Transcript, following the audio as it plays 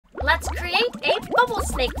Let's create a bubble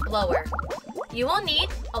snake blower. You will need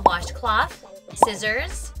a washcloth,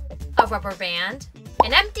 scissors, a rubber band,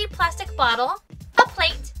 an empty plastic bottle, a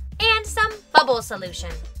plate, and some bubble solution.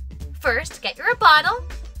 First, get your bottle,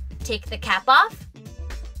 take the cap off,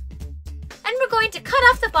 and we're going to cut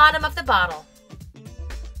off the bottom of the bottle.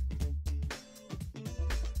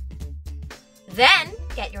 Then,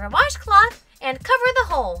 get your washcloth and cover the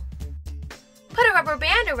hole. Put a rubber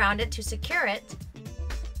band around it to secure it.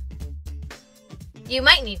 You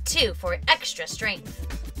might need 2 for extra strength.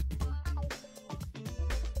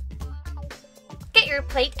 Get your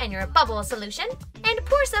plate and your bubble solution and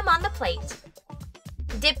pour some on the plate.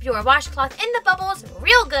 Dip your washcloth in the bubbles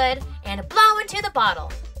real good and blow into the bottle.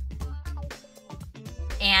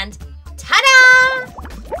 And ta-da!